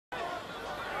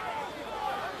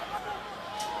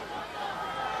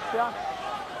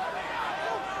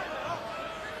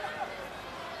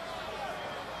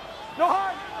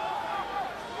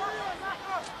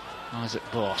Isaac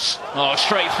Boss. Oh,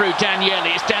 straight through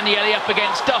Danielli. It's Danielli up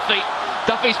against Duffy.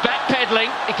 Duffy's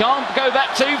backpedaling. He can't go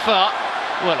back too far.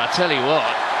 Well, I tell you what,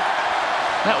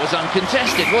 that was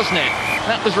uncontested, wasn't it?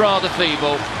 That was rather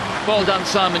feeble. Well done,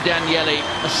 Simon Danielli.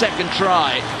 A second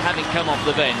try, having come off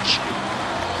the bench.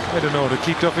 I don't know, did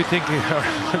keep Duffy thinking, or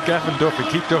Gavin Duffy,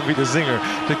 keep Duffy the zinger,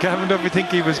 did Gavin Duffy think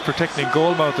he was protecting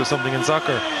goalmouth or something in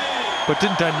soccer? But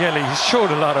didn't Danielli? He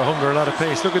showed a lot of hunger, a lot of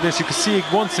pace. Look at this, you can see it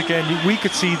once again. We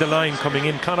could see the line coming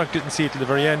in. Connacht didn't see it till the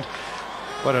very end.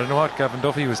 But I don't know what Gavin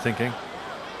Duffy was thinking.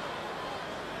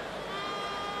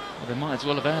 Well, they might as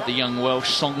well have had the young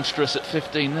Welsh songstress at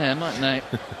 15 there, mightn't they?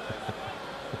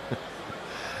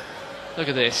 Look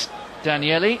at this.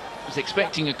 Danielli was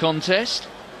expecting a contest.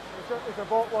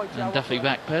 And Duffy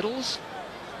backpedals.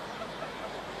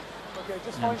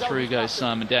 And through goes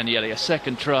Simon Danielli. A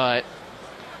second try.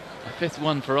 A fifth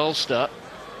one for Ulster.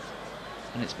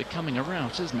 And it's becoming a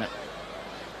rout, isn't it?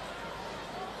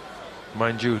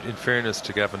 Mind you, in fairness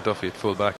to Gavin Duffy at full back,